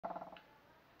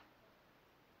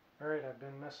Alright, I've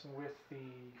been messing with the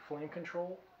flame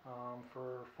control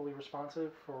for fully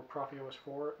responsive for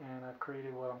ProffieOS4, and I've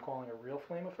created what I'm calling a real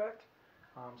flame effect.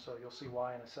 So you'll see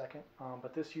why in a second.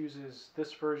 But this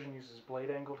version uses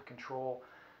BladeAngle to control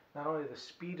not only the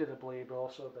speed of the blade, but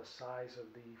also the size of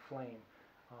the flame.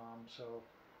 So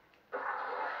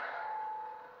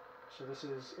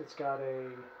it's got a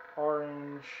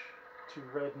orange to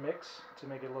red mix to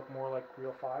make it look more like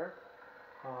real fire.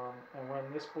 And when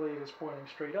this blade is pointing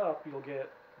straight up, you'll get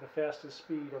the fastest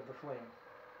speed of the flame.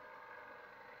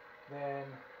 Then,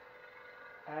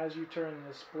 as you turn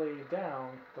this blade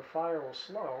down, the fire will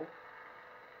slow,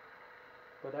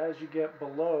 but as you get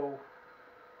below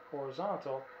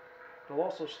horizontal, it'll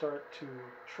also start to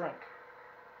shrink.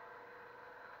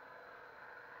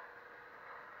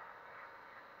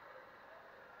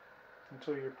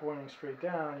 Until you're pointing straight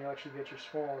down, you actually get your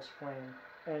smallest flame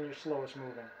and your slowest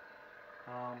moving.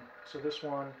 So this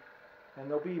one, and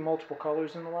there'll be multiple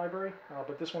colors in the library,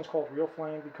 but this one's called Real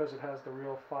Flame because it has the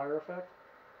real fire effect.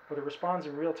 But it responds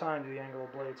in real time to the angle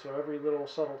of the blade, so every little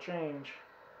subtle change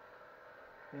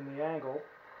in the angle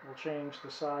will change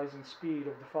the size and speed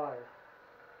of the fire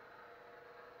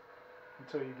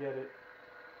until you get it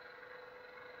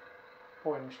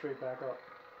pointing straight back up.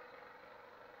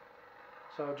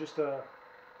 So just a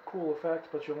cool effect,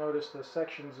 but you'll notice the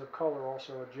sections of color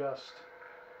also adjust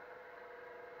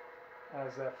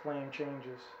as that flame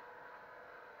changes.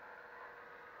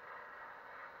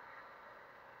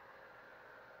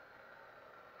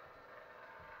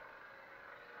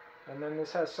 And then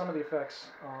this has some of the effects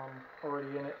already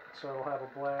in it, so it'll have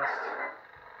a blast,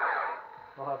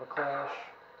 it'll have a clash,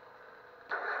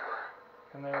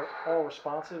 and they're all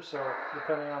responsive, so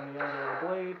depending on the angle of the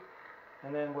blade.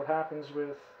 And then what happens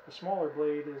with the smaller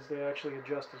blade is they actually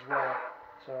adjust as well,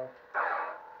 so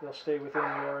they'll stay within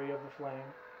the area of the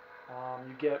flame.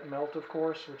 You get melt, of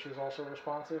course, which is also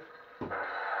responsive.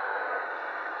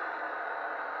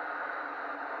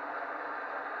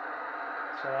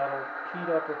 So that'll heat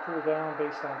up or cool down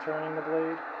based on turning the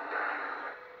blade.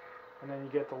 And then you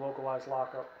get the localized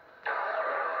lockup.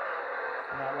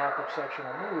 And that lockup section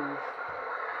will move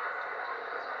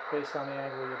based on the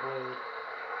angle of your blade.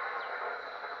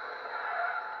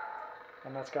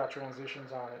 And that's got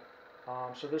transitions on it.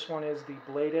 So this one is the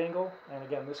BladeAngle, and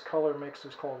again, this color mix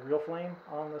is called Real Flame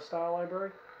on the style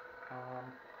library.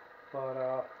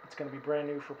 But it's going to be brand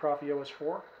new for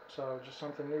ProffieOS4, so just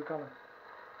something new coming.